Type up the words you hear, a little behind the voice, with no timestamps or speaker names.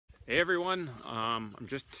Hey everyone, I'm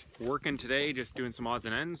just working today, just doing some odds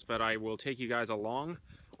and ends, but I will take you guys along.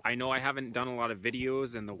 I know I haven't done a lot of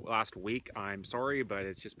videos in the last week. I'm sorry, but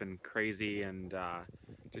it's just been crazy and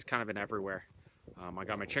just kind of been everywhere. I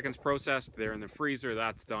got my chickens processed, they're in the freezer,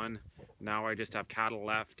 that's done. Now I just have cattle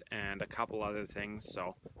left and a couple other things,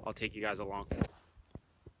 so I'll take you guys along.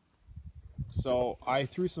 So I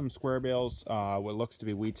threw some square bales, what looks to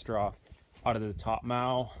be wheat straw, out of the top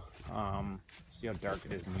mow. See how dark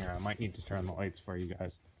it is in here. I might need to turn the lights for you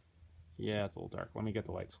guys. Yeah, it's a little dark. Let me get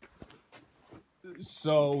the lights.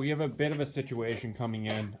 So we have a bit of a situation coming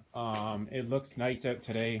in. It looks nice out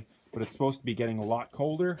today, but it's supposed to be getting a lot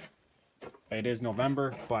colder. It is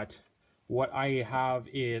November, but what I have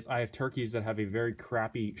is I have turkeys that have a very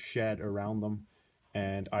crappy shed around them,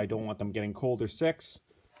 and I don't want them getting cold or sick.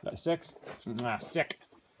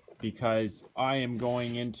 Because I am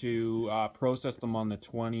going into process them on the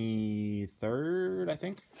 23rd, I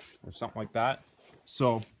think, or something like that.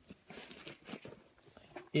 So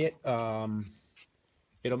it'll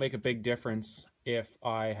make a big difference if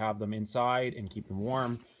I have them inside and keep them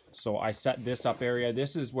warm. So I set this up area.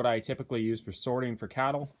 This is what I typically use for sorting for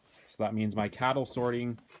cattle. So that means my cattle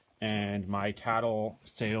sorting and my cattle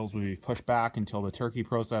sales will be pushed back until the turkey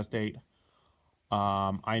process date.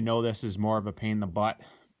 I know this is more of a pain in the butt,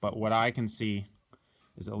 but what I can see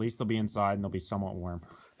is at least they'll be inside and they'll be somewhat warm.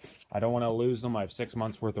 I don't want to lose them. I have 6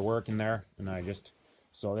 months worth of work in there, and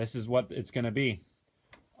so this is what it's going to be.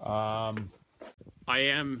 I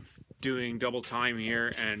am doing double time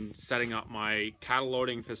here and setting up my cattle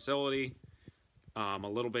loading facility a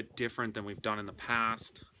little bit different than we've done in the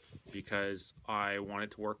past because I want it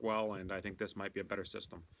to work well, and I think this might be a better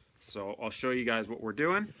system. So I'll show you guys what we're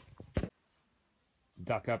doing.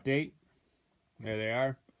 Duck update. There they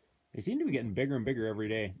are. They seem to be getting bigger and bigger every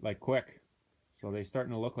day, like quick. So they're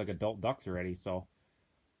starting to look like adult ducks already. So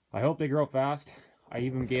I hope they grow fast. I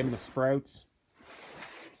even gave them the sprouts,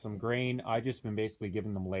 some grain. I just been basically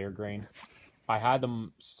giving them layer grain. I had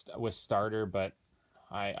them with starter, but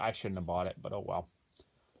I shouldn't have bought it, but oh well.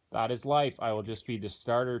 That is life. I will just feed the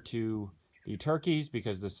starter to the turkeys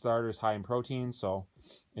because the starter is high in protein, so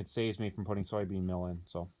it saves me from putting soybean meal in.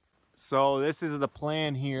 So this is the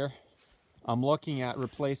plan here. I'm looking at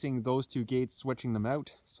replacing those two gates, switching them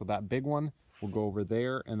out. So that big one will go over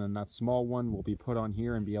there, and then that small one will be put on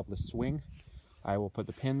here and be able to swing. I will put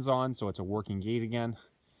the pins on so it's a working gate again.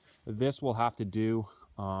 This will have to do.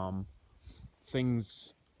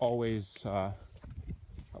 Things always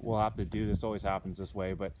we'll have to do. This always happens this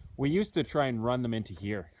way, but we used to try and run them into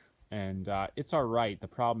here, and it's all right. The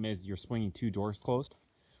problem is you're swinging two doors closed.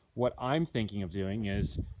 What I'm thinking of doing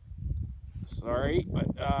is,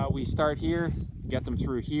 we start here, get them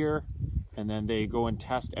through here, and then they go and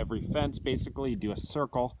test every fence, basically do a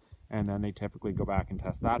circle, and then they typically go back and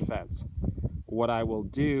test that fence. What I will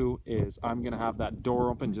do is I'm going to have that door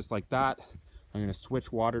open just like that. I'm going to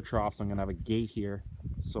switch water troughs. I'm going to have a gate here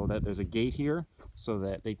so that there's a gate here so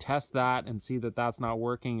that they test that and see that that's not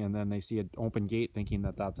working, and then they see an open gate thinking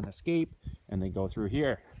that that's an escape, and they go through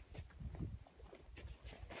here.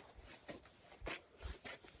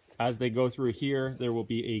 As they go through here, there will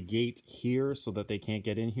be a gate here so that they can't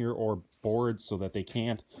get in here, or boards so that they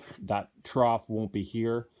can't. That trough won't be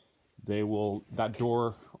here. That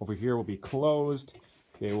door over here will be closed.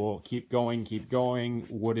 They will keep going,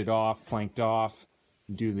 wooded off, planked off,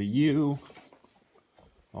 do the U.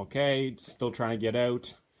 Okay, still trying to get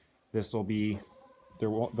out. This will be,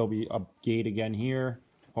 there'll be a gate again here,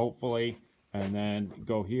 hopefully, and then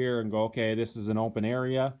go here and go, okay, this is an open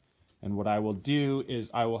area. And what I will do is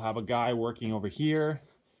I will have a guy working over here,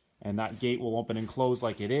 and that gate will open and close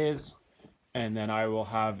like it is. And then I will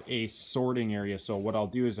have a sorting area. So what I'll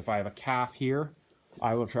do is if I have a calf here,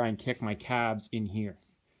 I will try and kick my calves in here.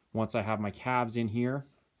 Once I have my calves in here,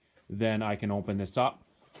 then I can open this up.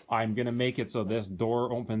 I'm going to make it so this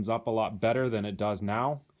door opens up a lot better than it does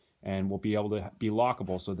now, and we'll be able to be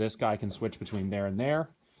lockable. So this guy can switch between there and there.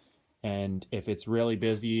 And if it's really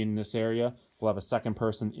busy in this area, we'll have a second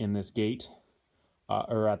person in this gate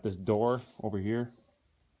or at this door over here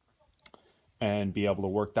and be able to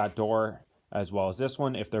work that door as well as this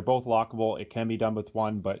one. If they're both lockable, it can be done with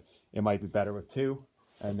one, but it might be better with two.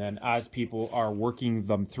 And then as people are working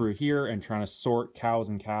them through here and trying to sort cows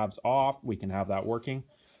and calves off, we can have that working.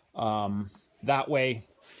 That way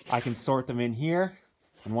I can sort them in here,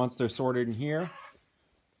 and once they're sorted in here,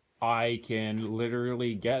 I can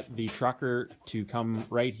literally get the trucker to come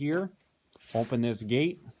right here, open this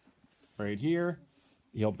gate right here.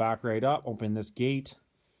 He'll back right up, open this gate,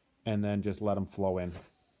 and then just let them flow in.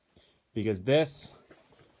 Because this,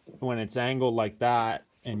 when it's angled like that,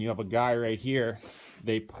 and you have a guy right here,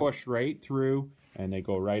 they push right through and they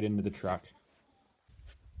go right into the truck.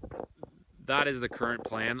 That is the current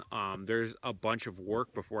plan. There's a bunch of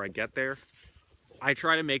work before I get there. I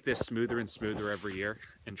try to make this smoother and smoother every year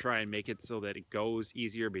and try and make it so that it goes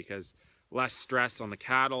easier, because less stress on the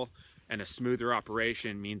cattle and a smoother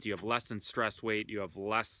operation means you have less than stress weight, you have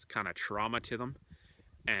less kind of trauma to them,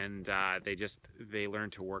 and they learn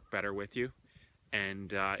to work better with you,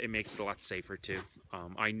 and it makes it a lot safer too.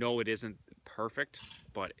 I know it isn't perfect,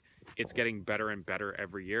 but it's getting better and better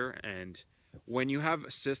every year, and when you have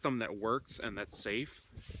a system that works and that's safe,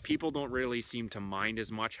 people don't really seem to mind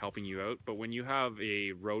as much helping you out. But when you have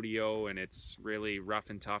a rodeo and it's really rough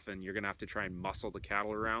and tough and you're gonna have to try and muscle the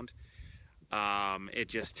cattle around,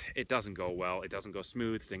 it doesn't go well. It doesn't go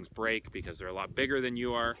smooth. Things break because they're a lot bigger than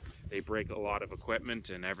you are. They break a lot of equipment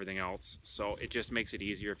and everything else. So it just makes it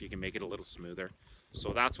easier if you can make it a little smoother.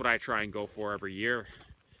 So that's what I try and go for every year,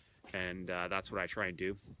 and that's what I try and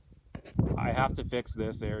do. I have to fix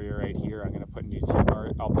this area right here. I'm going to put new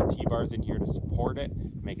T-bars. I'll put T-bars in here to support it,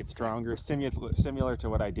 make it stronger, similar to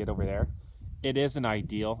what I did over there. It isn't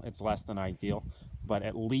ideal. It's less than ideal, but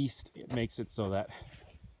at least it makes it so that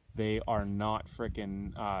they are not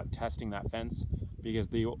freaking testing that fence. Because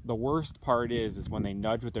the worst part is when they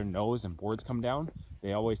nudge with their nose and boards come down,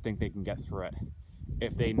 they always think they can get through it.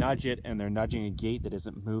 If they nudge it and they're nudging a gate that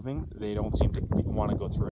isn't moving, they don't seem to want to go through it.